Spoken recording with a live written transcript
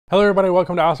Hello everybody,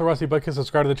 welcome to Also Rusty Bucket.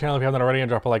 Subscribe to the channel if you haven't already and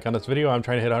drop a like on this video. I'm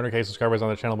trying to hit 100k subscribers on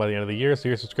the channel by the end of the year, so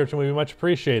your subscription would be much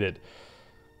appreciated.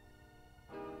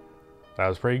 That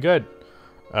was pretty good.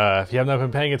 If you have not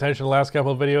been paying attention to the last couple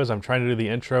of videos, I'm trying to do the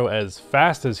intro as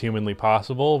fast as humanly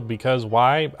possible, because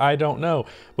why? I don't know.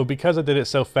 But because I did it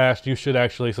so fast, you should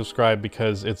actually subscribe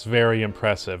because it's very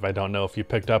impressive. I don't know if you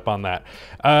picked up on that.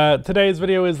 Today's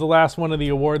video is the last one of the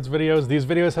awards videos. These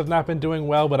videos have not been doing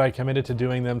well, but I committed to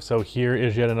doing them, so here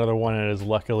is yet another one, and it is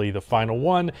luckily the final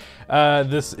one.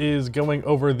 This is going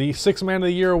over the 6th Man of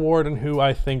the Year award and who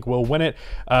I think will win it.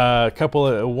 A couple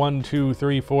of 1, 2,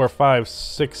 3, 4, 5,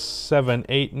 6, 7,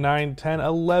 8, 9, 10,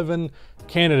 11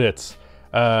 candidates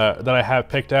that I have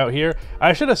picked out here.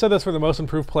 I should have said this for the Most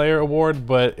Improved Player award,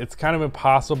 but it's kind of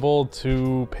impossible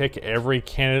to pick every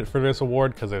candidate for this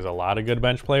award because there's a lot of good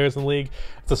bench players in the league.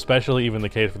 It's especially even the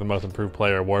case for the Most Improved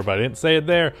Player award, but I didn't say it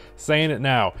there, saying it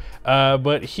now.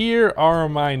 But here are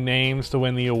my names to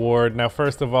win the award. Now,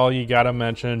 first of all, you gotta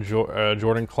mention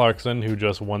Jordan Clarkson, who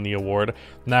just won the award.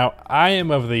 Now, I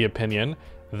am of the opinion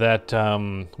that,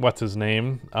 what's his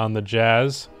name on the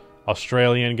Jazz?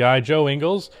 Australian guy, Joe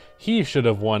Ingles, he should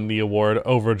have won the award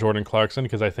over Jordan Clarkson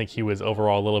because I think he was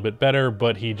overall a little bit better,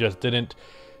 but he just didn't.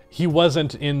 He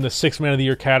wasn't in the 6th Man of the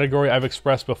Year category. I've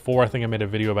expressed before, I think I made a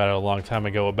video about it a long time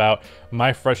ago, about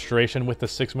my frustration with the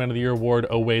 6th Man of the Year award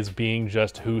always being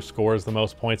just who scores the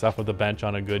most points off of the bench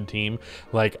on a good team.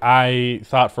 Like, I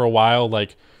thought for a while,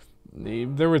 like,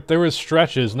 there was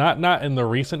stretches, not in the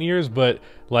recent years, but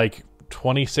like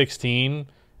 2016,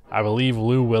 I believe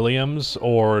Lou Williams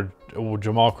or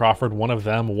Jamal Crawford, one of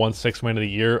them won 6th Man of the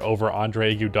Year over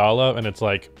Andre Iguodala, and it's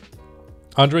like,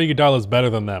 Andre Iguodala is better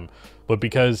than them, but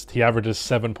because he averages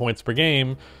 7 points per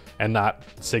game and not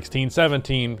 16,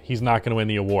 17, he's not going to win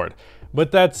the award.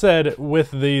 But that said,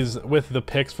 with the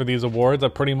picks for these awards, I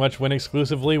pretty much win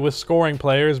exclusively with scoring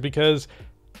players because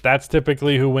that's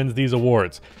typically who wins these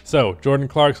awards. So, Jordan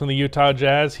Clarkson, the Utah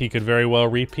Jazz, he could very well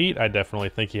repeat. I definitely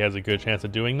think he has a good chance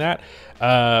of doing that.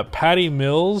 Patty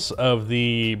Mills of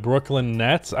the Brooklyn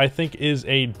Nets, I think, is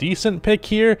a decent pick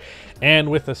here. And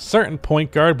with a certain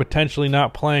point guard potentially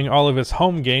not playing all of his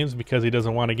home games because he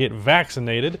doesn't want to get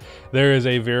vaccinated, there is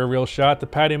a very real shot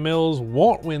that Patty Mills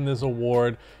won't win this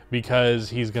award because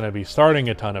he's going to be starting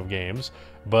a ton of games.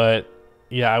 But,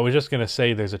 yeah, I was just going to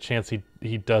say there's a chance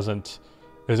he doesn't.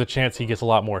 There's a chance he gets a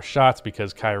lot more shots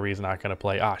because Kyrie's not going to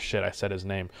play. Ah, shit, I said his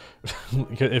name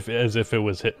as if it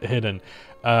was hidden.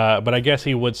 But I guess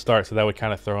he would start, so that would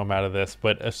kind of throw him out of this.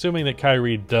 But assuming that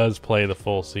Kyrie does play the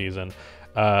full season,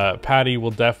 Patty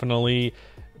will definitely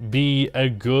be a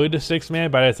good 6th man,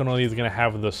 but I don't know if he's going to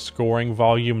have the scoring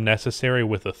volume necessary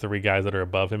with the 3 guys that are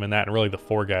above him in that, and really the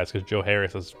 4 guys, because Joe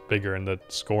Harris is bigger in the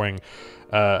scoring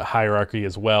hierarchy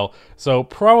as well. So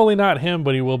probably not him,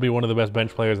 but he will be one of the best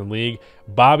bench players in the league.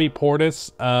 Bobby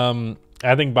Portis,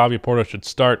 I think Bobby Portis should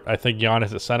start. I think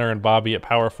Giannis at center and Bobby at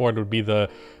power forward would be the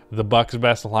Bucks'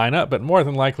 best lineup, but more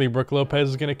than likely Brook Lopez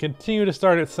is going to continue to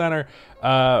start at center.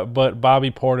 But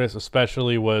Bobby Portis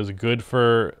especially was good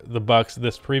for the Bucks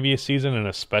this previous season, and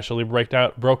especially broke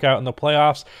out in the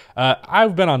playoffs.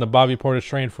 I've been on the Bobby Portis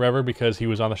train forever because he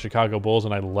was on the Chicago Bulls,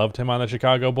 and I loved him on the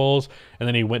Chicago Bulls. And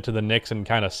then he went to the Knicks and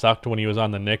kind of sucked when he was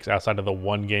on the Knicks, outside of the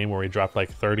one game where he dropped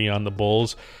like 30 on the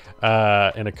Bulls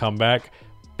in a comeback.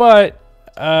 But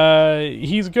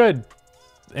he's good.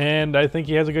 And I think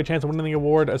he has a good chance of winning the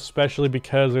award, especially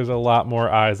because there's a lot more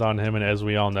eyes on him. And as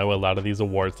we all know, a lot of these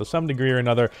awards, to some degree or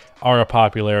another, are a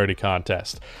popularity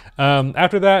contest.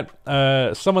 After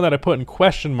that, someone that I put in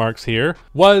question marks here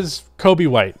was Kobe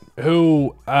White,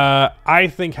 who I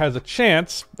think has a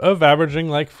chance of averaging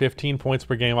like 15 points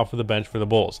per game off of the bench for the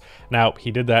Bulls. Now,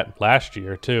 he did that last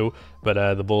year too,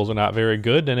 but the Bulls are not very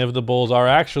good. And if the Bulls are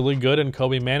actually good and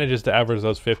Kobe manages to average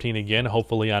those 15 again,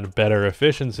 hopefully on better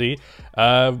efficiency,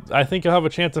 I think he'll have a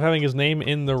chance of having his name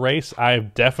in the race. I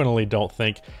definitely don't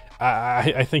think...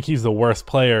 I think he's the worst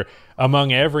player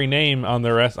among every name on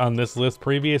this list,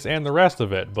 previous and the rest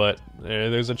of it. But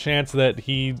there's a chance that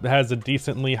he has a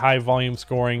decently high volume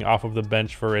scoring off of the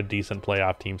bench for a decent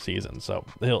playoff team season. So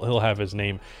he'll have his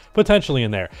name potentially in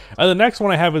there. The next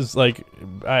one I have is like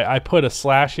I put a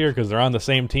slash here because they're on the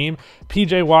same team.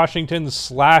 PJ Washington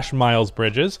 / Miles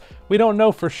Bridges, We don't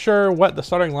know for sure what the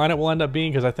starting lineup will end up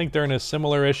being because I think they're in a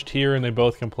similar-ish tier and they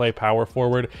both can play power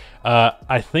forward.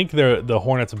 I think the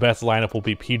Hornets' best lineup will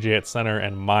be PJ at center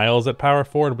and Miles at power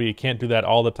forward, but you can't do that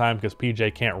all the time because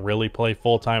PJ can't really play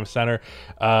full-time center.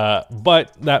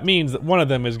 But that means that one of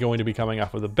them is going to be coming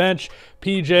off of the bench.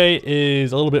 PJ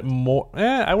is a little bit more,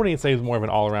 I wouldn't even say he's more of an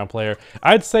all-around player.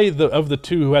 I'd say of the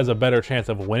two who has a better chance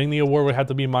of winning the award would have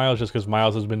to be Miles, just because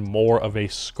Miles has been more of a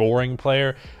scoring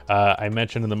player. I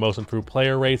mentioned in the most improved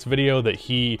player race video that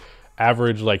he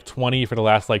averaged like 20 for the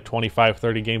last like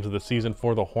 25-30 games of the season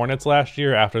for the Hornets last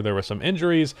year after there were some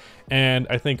injuries, and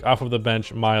I think off of the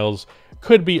bench Miles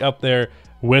could be up there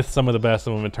with some of the best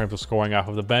of them in terms of scoring off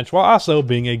of the bench, while also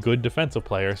being a good defensive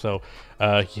player. So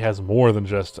he has more than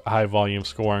just high volume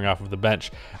scoring off of the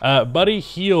bench. Buddy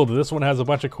Hield, this one has a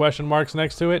bunch of question marks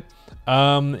next to it.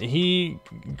 He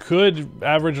could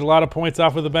average a lot of points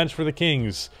off of the bench for the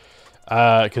Kings,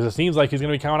 because it seems like he's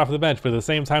going to be coming off the bench, but at the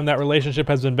same time that relationship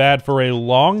has been bad for a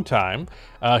long time.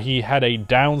 He had a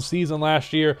down season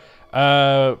last year.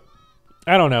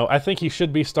 I don't know. I think he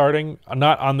should be starting,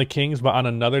 not on the Kings, but on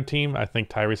another team. I think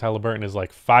Tyrese Halliburton is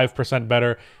like 5%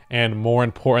 better, and more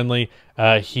importantly,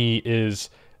 he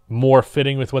is more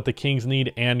fitting with what the Kings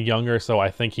need and younger, so I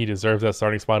think he deserves that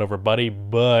starting spot over Buddy,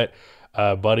 but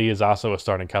Buddy is also a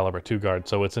starting caliber 2 guard,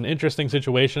 so it's an interesting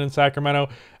situation in Sacramento,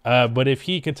 but if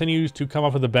he continues to come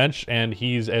off of the bench and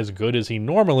he's as good as he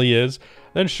normally is,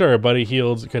 then sure, Buddy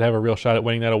Hield could have a real shot at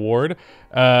winning that award.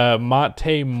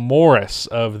 Monte Morris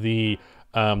of the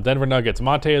Denver Nuggets.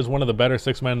 Monte is one of the better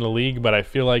 6 men in the league, but I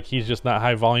feel like he's just not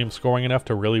high volume scoring enough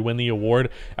to really win the award.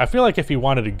 I feel like if he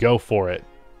wanted to go for it,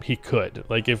 he could.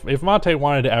 Like if Monte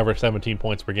wanted to average 17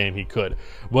 points per game, he could.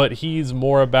 But he's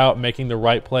more about making the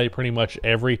right play pretty much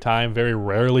every time. Very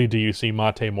rarely do you see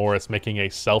Monte Morris making a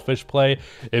selfish play.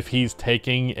 If he's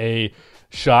taking a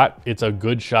shot, it's a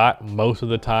good shot most of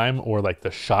the time, or like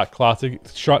the shot clock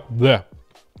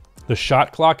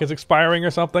is expiring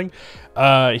or something.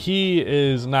 He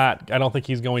is not, I don't think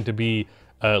he's going to be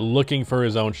looking for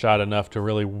his own shot enough to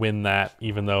really win that,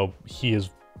 even though he is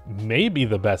maybe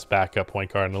the best backup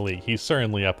point guard in the league. He's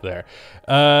certainly up there.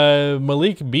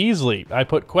 Malik Beasley, I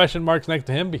put question marks next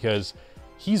to him because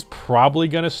he's probably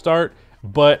going to start,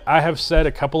 but I have said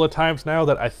a couple of times now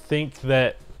that I think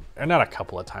that, or not a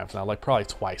couple of times now, like probably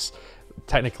twice.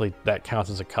 Technically that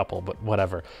counts as a couple, but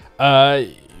whatever.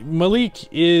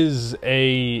 Malik is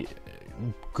a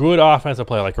good offensive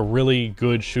player, like a really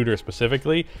good shooter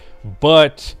specifically,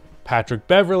 but Patrick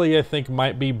Beverley, I think,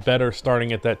 might be better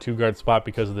starting at that 2 guard spot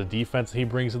because of the defense he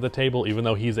brings to the table. Even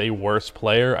though he's a worse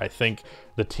player, I think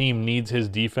the team needs his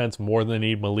defense more than they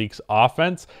need Malik's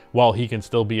offense, while he can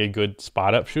still be a good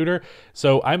spot-up shooter.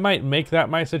 So I might make that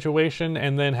my situation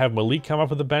and then have Malik come up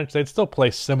with the bench. They'd still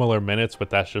play similar minutes, but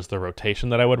that's just the rotation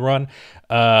that I would run.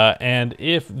 And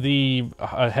if the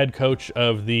head coach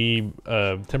of the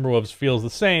Timberwolves feels the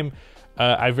same,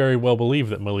 I very well believe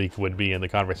that Malik would be in the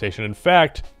conversation. In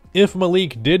fact, if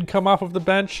Malik did come off of the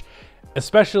bench,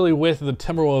 especially with the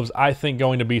Timberwolves, I think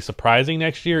going to be surprising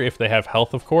next year, if they have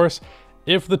health, of course.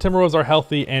 If the Timberwolves are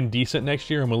healthy and decent next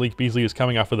year and Malik Beasley is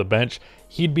coming off of the bench,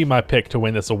 he'd be my pick to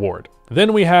win this award.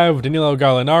 Then we have Danilo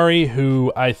Gallinari,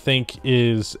 who I think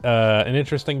is an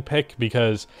interesting pick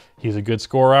because he's a good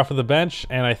scorer off of the bench,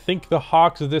 and I think the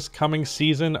Hawks this coming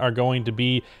season are going to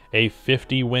be a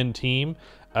 50-win team.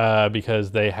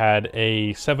 Because they had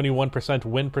a 71%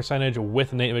 win percentage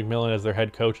with Nate McMillan as their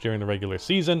head coach during the regular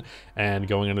season, and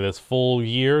going into this full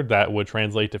year, that would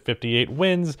translate to 58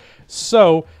 wins.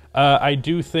 So I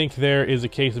do think there is a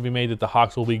case to be made that the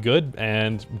Hawks will be good,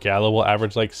 and Gallo will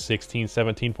average like 16,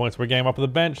 17 points per game off of the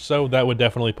bench, so that would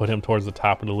definitely put him towards the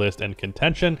top of the list and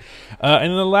contention. And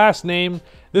then the last name,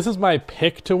 this is my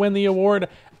pick to win the award.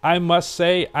 I must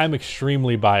say I'm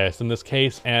extremely biased in this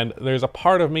case, and there's a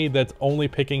part of me that's only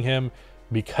picking him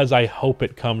because I hope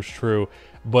it comes true.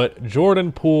 But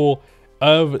Jordan Poole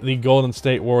of the Golden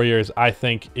State Warriors, I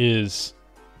think, is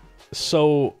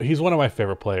so, he's one of my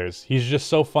favorite players. He's just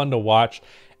so fun to watch,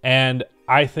 and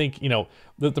I think, you know,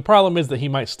 the problem is that he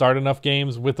might start enough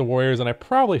games with the Warriors, and I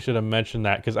probably should have mentioned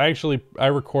that because I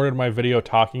recorded my video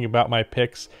talking about my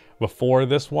picks before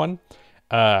this one.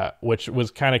 Which was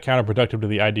kind of counterproductive to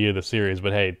the idea of the series,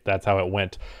 but hey, that's how it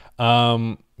went.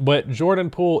 But Jordan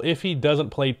Poole, if he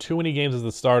doesn't play too many games as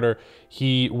the starter,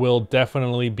 he will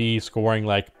definitely be scoring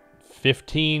like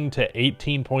 15 to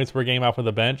 18 points per game off of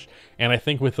the bench. And I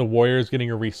think with the Warriors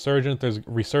getting a resurgence, there's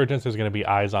going to be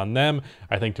eyes on them.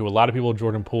 I think to a lot of people,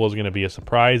 Jordan Poole is going to be a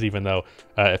surprise, even though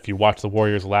if you watch the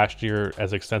Warriors last year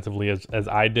as extensively as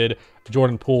I did,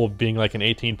 Jordan Poole being like an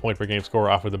 18 point per game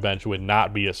scorer off of the bench would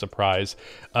not be a surprise.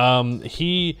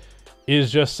 He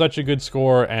is just such a good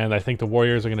scorer, and I think the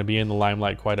Warriors are going to be in the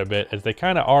limelight quite a bit, as they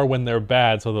kind of are when they're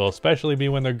bad, so they'll especially be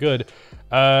when they're good.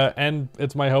 And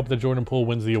it's my hope that Jordan Poole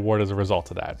wins the award as a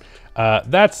result of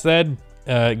that. That said,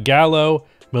 Gallo,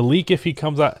 Malik, if he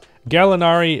comes out,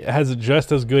 Gallinari has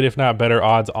just as good, if not better,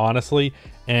 odds, honestly,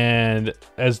 and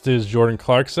as does Jordan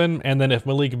Clarkson. And then if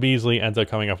Malik Beasley ends up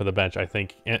coming off of the bench, I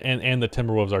think, and the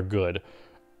Timberwolves are good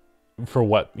for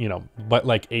what, you know, but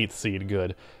like 8th seed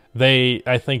good.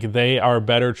 I think they are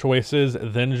better choices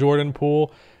than Jordan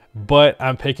Poole, but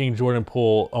I'm picking Jordan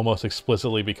Poole almost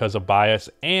explicitly because of bias.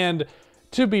 And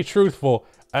to be truthful,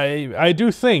 I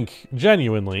do think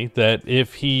genuinely that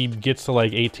if he gets to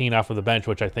like 18 off of the bench,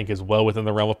 which I think is well within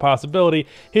the realm of possibility,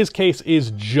 his case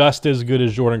is just as good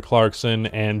as Jordan Clarkson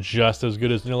and just as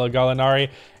good as Danilo Gallinari.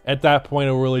 At that point,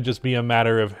 it will really just be a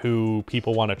matter of who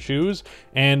people want to choose.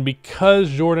 And because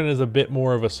Jordan is a bit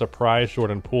more of a surprise,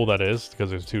 Jordan Poole that is, because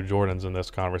there's 2 Jordans in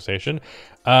this conversation,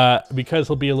 because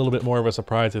he'll be a little bit more of a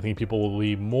surprise, I think people will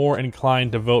be more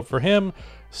inclined to vote for him.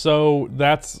 So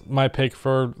that's my pick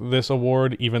for this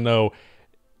award, even though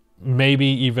maybe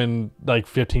even like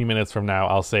 15 minutes from now,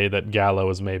 I'll say that Gallo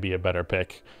is maybe a better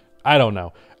pick. I don't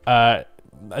know.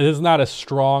 It is not a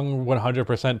strong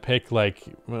 100% pick, like,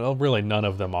 well, really none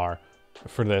of them are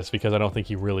for this, because I don't think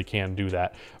he really can do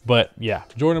that. But yeah,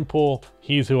 Jordan Poole,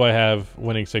 he's who I have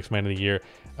winning 6th man of the year.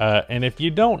 And if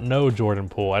you don't know Jordan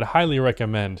Poole, I'd highly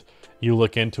recommend you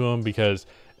look into him, because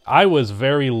I was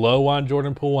very low on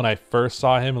Jordan Poole when I first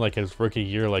saw him, like his rookie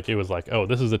year. Like, it was like, oh,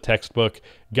 this is a textbook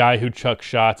guy who chucks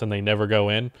shots and they never go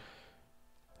in.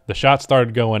 The shots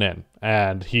started going in,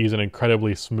 and he's an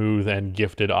incredibly smooth and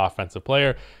gifted offensive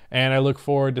player. And I look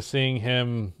forward to seeing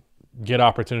him get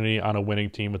opportunity on a winning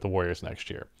team with the Warriors next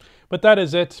year. But that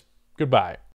is it. Goodbye.